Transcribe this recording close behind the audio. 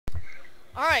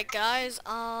Alright guys,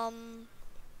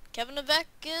 Kevinnivek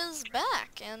is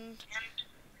back, and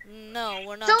no,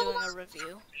 we're not doing a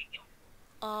review.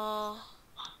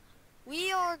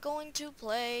 We are going to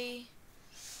play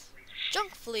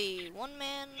Junk Flea, One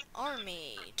Man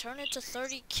Army. Turn it to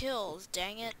 30 kills.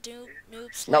 Dang it, Noob No,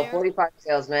 Slayer. 45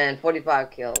 kills, man.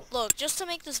 45 kills. Look, just to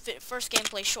make this first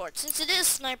gameplay short, since it is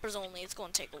snipers only, it's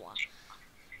going to take a while.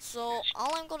 So,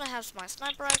 all I'm going to have is my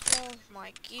sniper rifle,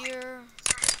 my gear,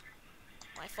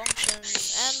 my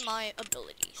functions, and my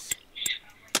abilities.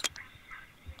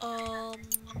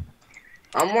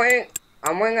 I'm wearing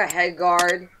a head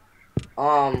guard,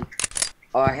 a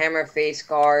hammer face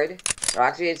guard. Or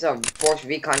actually, it's a Force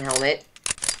Recon helmet,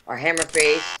 a hammer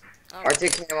face,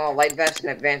 Arctic camo, light vest, and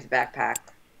advanced backpack.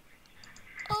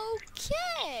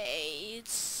 Okay,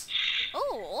 it's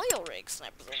oil rig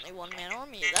snipers only one man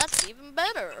army. That's even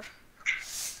better.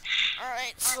 All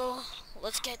right, so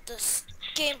let's get this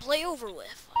gameplay over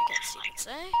with, I guess you could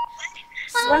say.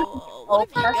 So, what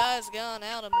have you guys gone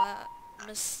out of my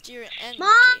mysterious end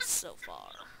case so far?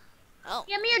 Oh,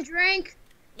 give me a drink.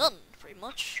 none, pretty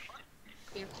much.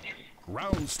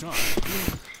 Round start.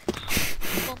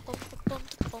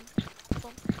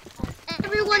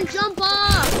 Everyone jump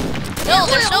off! No,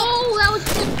 there's no. Oh, that was.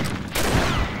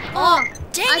 Oh,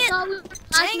 dang I it! thought we were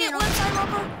Dang it! What's I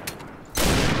rubber?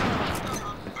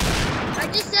 I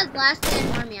just said last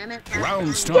man army. I meant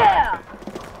Round start. Yeah.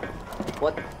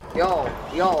 What? Yo.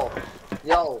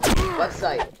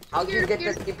 Website. How do you get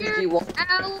this PPG one?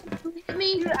 Ow! Hit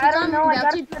me. I don't know. I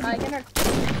got to it from the beginner.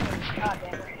 Oh,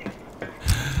 damn it.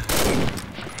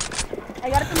 I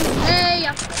got it from the Hey,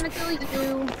 I'm gonna kill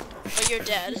you. But you're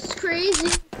dead. It's crazy.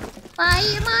 Why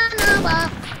am I number?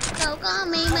 So call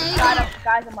me maybe.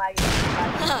 Guys, I'm lagging.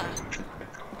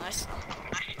 Nice.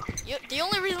 The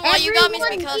only reason why you got me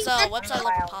is because website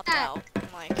level popped out.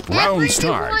 Round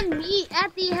start. Everyone meet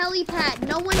at the helipad.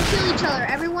 No one kill each other.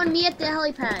 Everyone meet at the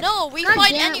helipad. No, we God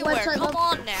fight damn it, anywhere. website Come level.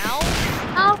 on now.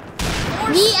 Oh,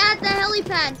 meet at the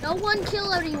helipad. No one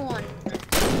kill anyone.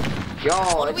 Yo,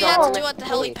 What do we have to do at the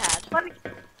helipad?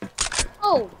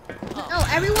 Oh. No,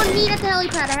 everyone meet at the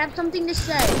helipad. I have something to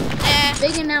say.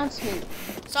 Big announcement.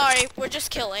 Sorry, we're just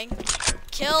killing.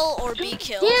 Kill or be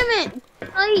killed. Damn it!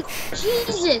 Like,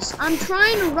 Jesus, I'm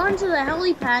trying to run to the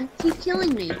helipad. Keep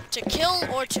killing me. To kill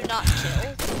or to not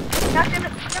kill? They're not gonna,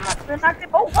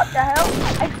 oh, what the hell?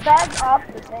 I bagged off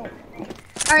the thing.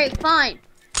 Alright, fine.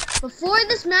 Before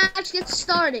this match gets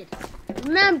started,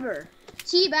 remember,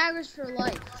 teabaggers for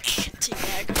life.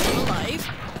 Teabaggers for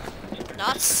life.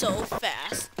 Not so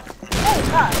fast. Oh,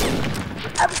 God.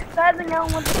 I was spazzing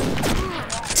out one.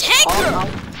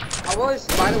 Tanker!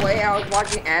 By the way, I was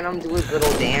watching Adam do his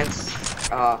little dance.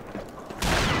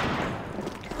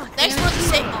 Thanks for the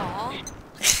save. Aw.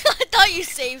 I thought you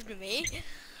saved me.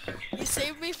 You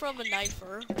saved me from a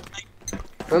knifer.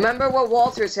 Remember what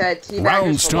Walter said, teabaggers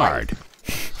Round for start.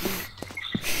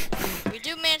 We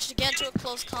do manage to get into a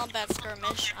close combat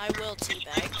skirmish. I will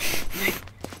teabag.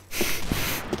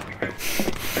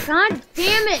 God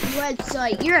damn it,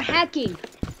 website. You're hacking.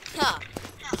 Huh.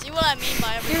 See what I mean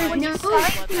by There's everybody? no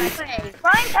way.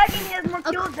 Brian tagging me has more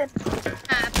kills than.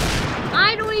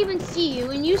 I don't even see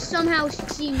you, and you somehow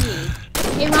see me.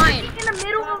 Hey, Ryan. In the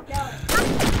middle of.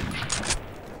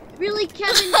 Really,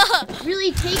 Kevin?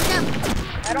 Really take that?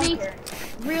 I don't care.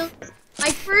 Real.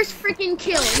 My first freaking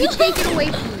kill. You take it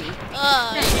away from me.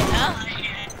 Yeah.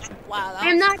 Wow. I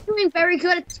am not doing very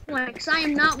good at this point because I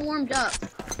am not warmed up.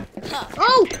 Huh.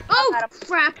 Oh,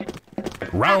 crap.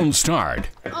 Round start.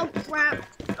 Oh, crap.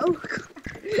 Oh,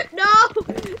 no.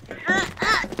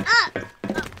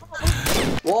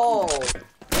 Whoa.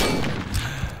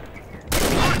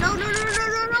 Oh, no.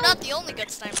 You're not the only good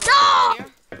sniper here.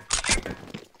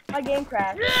 My game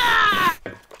crashed.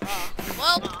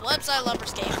 Well, website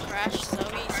lover's game crashed, so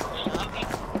he's screwed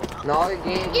up. No, the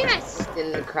game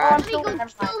didn't crash. Let me go kill him.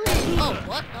 Oh,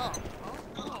 what? No.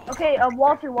 Oh. Okay,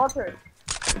 Walter.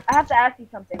 I have to ask you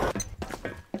something.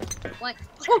 What?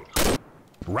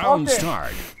 Round Walter.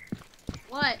 start.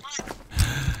 What?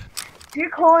 You're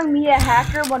calling me a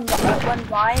hacker when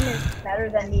Ryan is better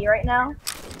than me right now?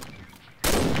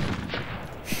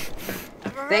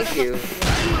 Thank you.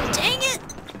 Dang it!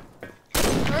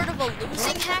 Heard of a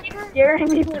losing hacker? Scaring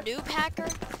me. A noob hacker?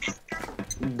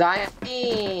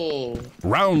 Dying.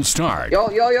 Round start. Yo.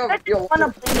 No!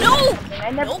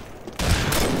 I never. Nope.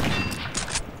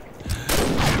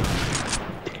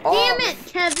 Damn it,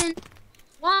 Kevin.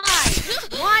 Why?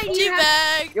 Why do you have...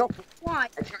 Teabag! Yo, Why?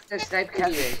 I tried to snipe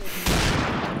Kevin.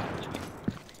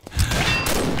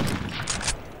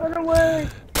 Run away.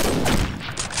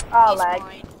 Oh, He's lag.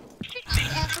 mine.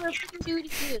 Do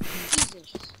it to you.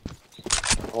 Jesus.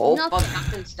 Oh, Nothing.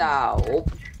 Gangnam Style.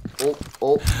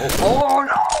 Oh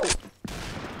no!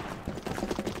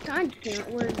 God damn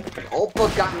it, we're... Oppa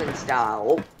Gangnam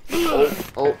Style.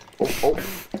 Oh.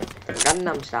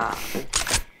 Gangnam Style.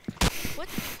 What?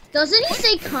 Doesn't he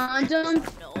say condom?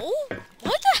 No?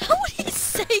 What the hell would he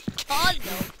say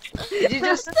condom? Did you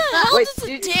just... What the hell Wait, does a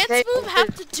did you dance say- move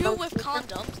have to do with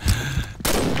condoms?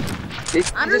 Did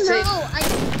you I don't just say- know.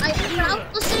 When I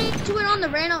was listening to it on the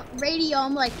radio,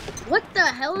 I'm like, what the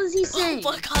hell is he saying?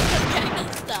 But condom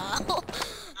Gangnam Style.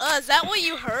 Is that what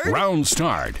you heard? Round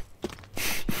start.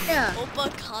 Yeah.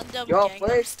 Oppa condom Yo, Gangnam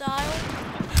wait. Style?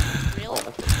 Really?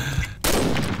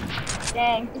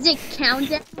 Dang. Is it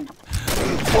countdown?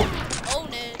 Own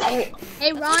it. Hey, That's what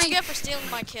you Ryan. get for stealing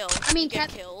my kill. I mean, you get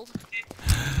Kev- killed.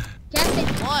 Kevin,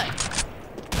 What?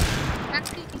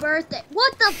 happy birthday.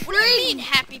 What the What do you mean freak?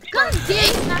 happy God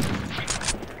birthday? damn.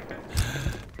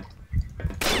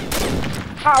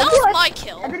 That was what? my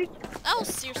kill. Everybody- That was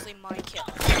seriously my kill.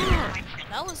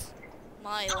 That was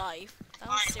my life. That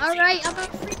was seriously Alright, my I'm a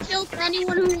life. free kill for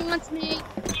anyone who wants me.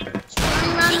 Just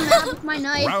running around the map with my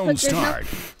knife, Round but there's no start.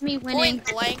 me winning. Point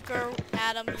blanker,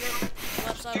 Adam, your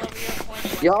website over here, point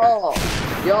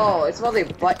blanker. Yo, it smells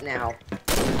like butt now.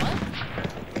 What?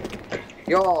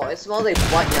 Yo, it smells like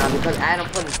butt now because Adam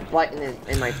put his butt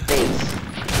in my face.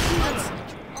 That's,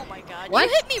 oh my god. What?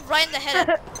 You hit me right in the head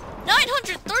at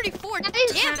 934 That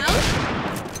is damage. how-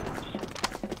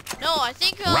 No, I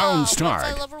think Round start.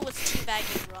 website lover was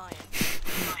teabagging Ryan.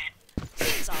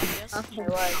 Seems obvious. Okay. It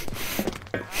was.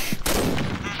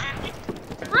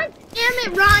 God damn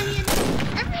it, Ryan!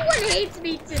 Everyone hates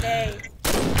me today.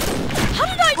 How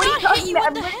did I What are you not hit talking you about?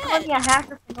 in the Everyone's calling me head? a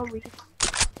hacker for no reason.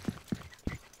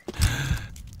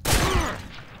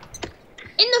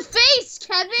 In the face,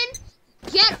 Kevin!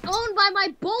 Get owned by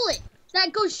my bullet!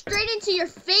 That goes straight into your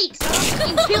face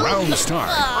and kills you. Round start.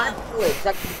 My bullet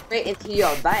stuck straight into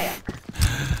your back.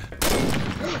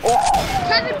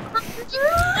 Kevin,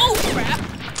 Oh crap!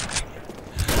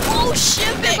 Oh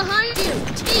shit! behind you!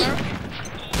 Hey,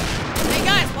 Hey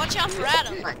guys, watch out for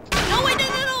Adam. No wait, no,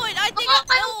 I think Oh,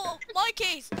 I no, my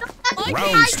case. My Round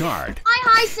case. start. my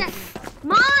high set!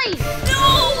 Mine!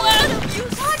 No, Adam, you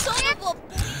son of a.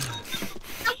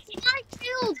 That's my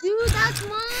kill, dude! That's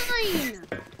mine!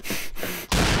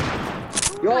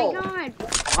 Oh Yo. my god!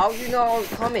 How do you know I was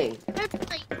coming? That's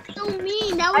like so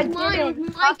mean! That I was mine! It didn't.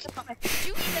 was my kill. Do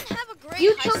you even have a great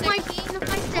You high took my sec key?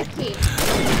 high set key.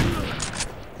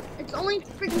 It's only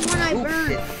freaking one I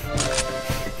burned.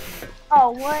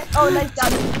 Oh, what? Oh, nice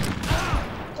job.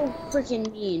 So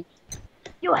freaking mean.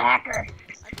 You hacker.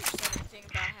 I didn't say anything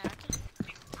about hacking.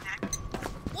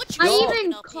 What you I talking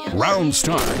even up called- here? Round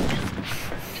start.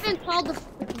 Even called the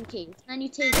freaking case. Then you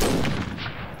take it.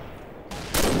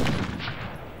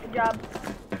 Good job.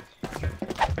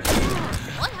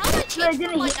 What? How did I I change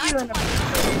didn't from my hit knife you to in my the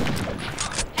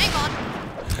knife? Hang on.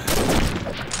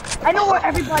 I know where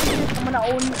everybody is. I'm gonna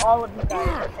own all of you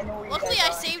guys. I know where you Luckily, guys I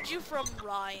are. saved you from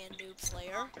Ryan, Noob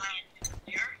Slayer.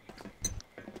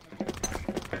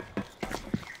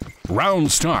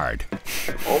 Round start.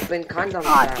 Open condom.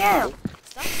 Aw, style. damn.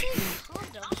 Stop saying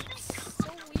condoms. It's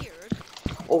so weird.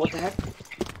 Oh, what the heck?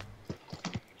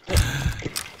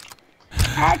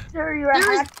 Hacker, you're a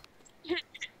There is- hacker.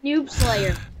 Noob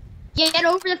Slayer. Get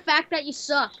over the fact that you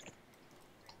suck.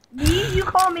 Me? You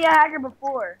called me a hacker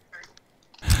before.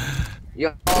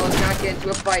 Yo, let's not get into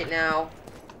a fight now.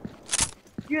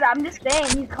 Dude, I'm just saying,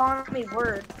 he's calling me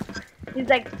words. He's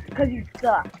like, because you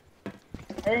suck.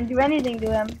 I didn't do anything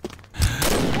to him.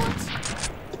 What?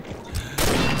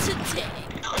 Today.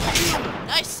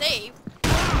 Nice save.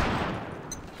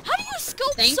 How do you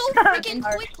scope Thanks. so freaking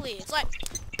quickly? It's like,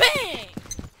 bang!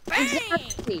 Bang!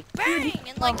 Exactly. Bang!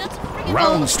 And like, that's a freaking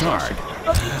Round start.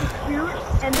 Scoping, you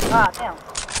shoot, and, damn.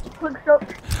 Quick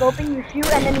scoping, you shoot,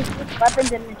 and then you switch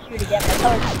weapons and then shoot again. That's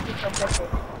how it's so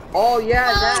quickly. Oh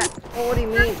yeah, Oh. that. Oh, what do you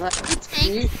mean? Like,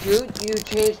 when you shoot, you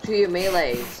change to your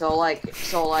melee. So like.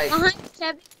 Behind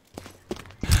Kevin.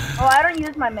 Oh, I don't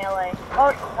use my melee.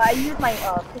 Oh, I use my,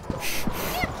 pistol. You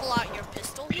can't pull out your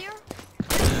pistol here.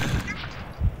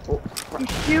 Oh, You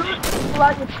shoot, pull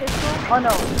out your pistol. Oh,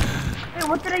 no. Wait,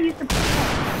 what did I use to pull?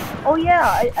 Oh, yeah,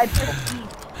 I pressed E.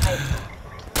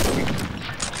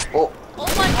 oh, Oh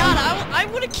my god, I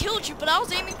would have killed you, but I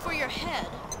was aiming for your head.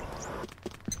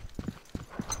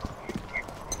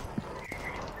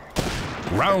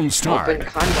 Round start. open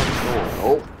condom store.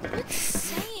 Oh, What's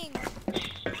saying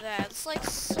that? It's like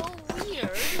so weird.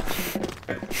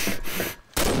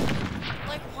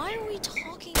 Like, why are we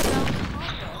talking about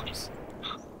condoms?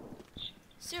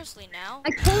 Seriously now? I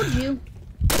told you.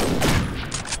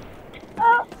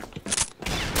 Oh,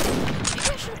 Maybe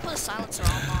I should have put a silencer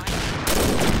on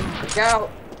Watch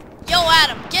out. Yo,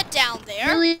 Adam, get down there.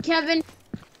 Really, Kevin?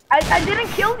 I didn't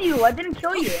kill you. I didn't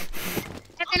kill you.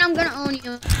 Kevin, I'm gonna own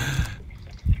you.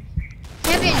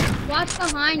 Kevin, watch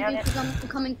behind you because I'm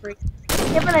coming for you.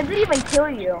 Kevin, I didn't even kill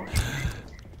you.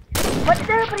 What did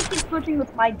everybody keep switching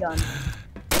with my gun?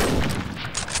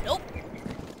 Nope.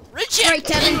 Reject. Alright,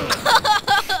 Kevin.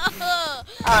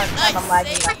 I'm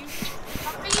lagging. Nice save.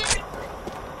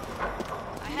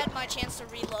 I had my chance to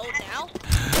reload now.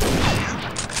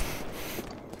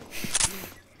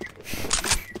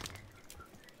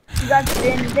 You guys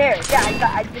in there.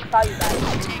 Yeah, I just saw you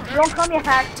guys. Don't call me a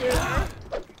hacker.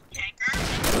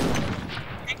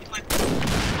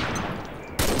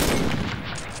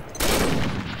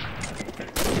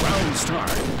 Round start.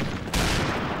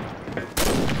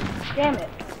 Damn it.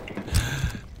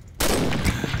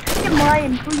 Get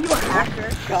mine. Who you a hacker?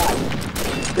 God.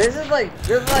 This is like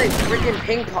freaking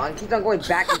ping pong. Keeps on going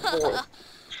back and forth.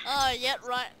 Yet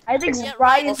right. I think Yet Ryan's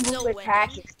Ryan's still move is winning.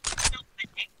 hacking.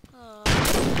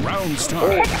 Round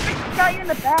start. Shot you in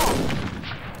the back.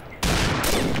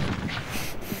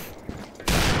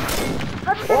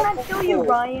 How did that not kill you,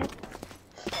 Ryan?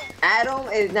 Adam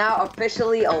is now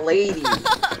officially a lady.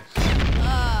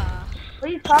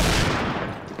 Please talk.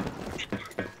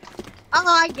 Oh,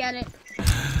 I get it.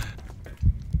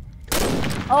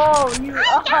 Oh, you.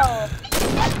 Oh.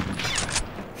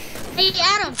 Hey,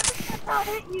 Adam. I'll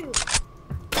hit you.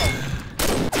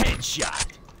 Headshot.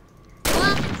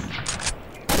 What?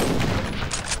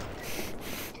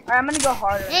 Alright, I'm gonna go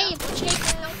harder. Hey, now. take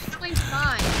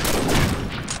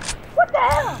 0.5. What the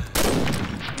hell?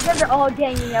 You guys are all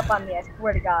ganging up on me, I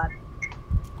swear to God.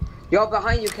 Yo,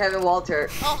 behind you, Kevin Walter.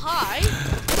 Oh, hi.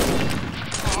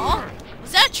 Aw.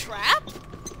 Was that a trap?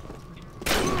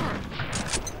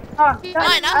 Oh,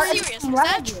 Ryan, I'm serious. Was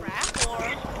that a trap or?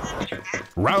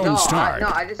 Round No, start.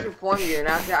 I just informed you, and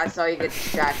after I saw you get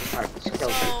distracted, so I just killed you.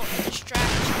 So, a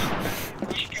distraction.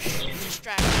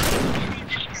 Distraction.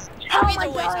 Oh my Either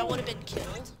ways, I God. would have been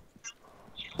killed.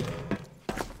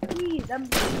 Please, I'm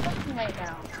fucking right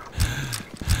now.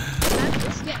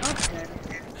 Let's get up there.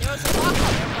 There was a block up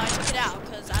there, but I took it out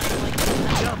because I don't like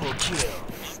that. Double kill.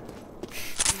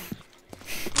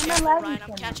 I'm Careful, not lagging Ryan, so I'm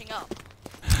much. catching up.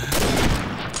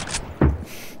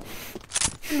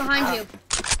 I'm behind you.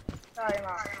 Sorry,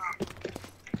 Mom.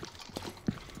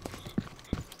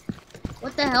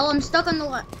 What the hell? I'm stuck on the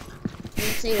left.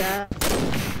 Didn't see that.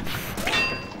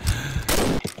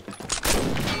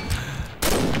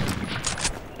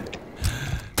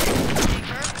 You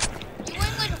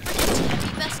wearing like a freaking heavy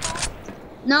vest on?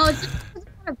 No, it's not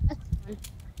a best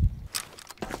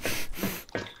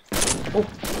one.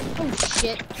 Oh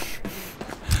shit.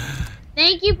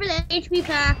 Thank you for the HP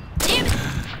pack. Damn it!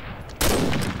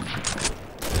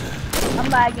 I'm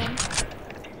lagging.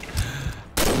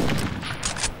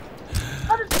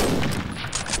 How does...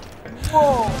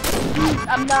 Whoa. Dude,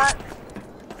 I'm not...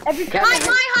 Every time My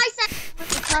Kevin. high set.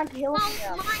 it's trying to heal Oh, me.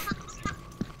 my high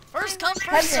First come,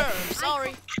 first Kevin. serve.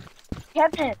 Sorry.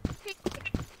 Kevin.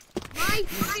 My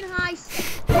high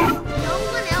set. No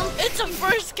one else. It's a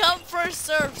first come, first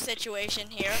serve situation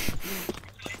here.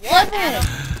 What, Adam?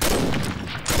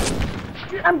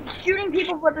 Dude, I'm shooting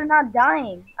people, but they're not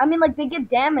dying. I mean, like, they get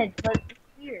damaged, but it's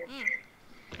weird. Mm.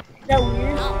 Is that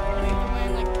weird? No, you're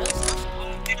wearing like this.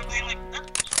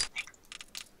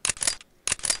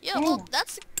 Yeah, well, Damn.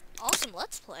 that's awesome.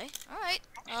 Let's play. All right.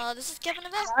 This is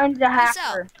Kevinnivek. I'm the Peace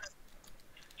hacker. out.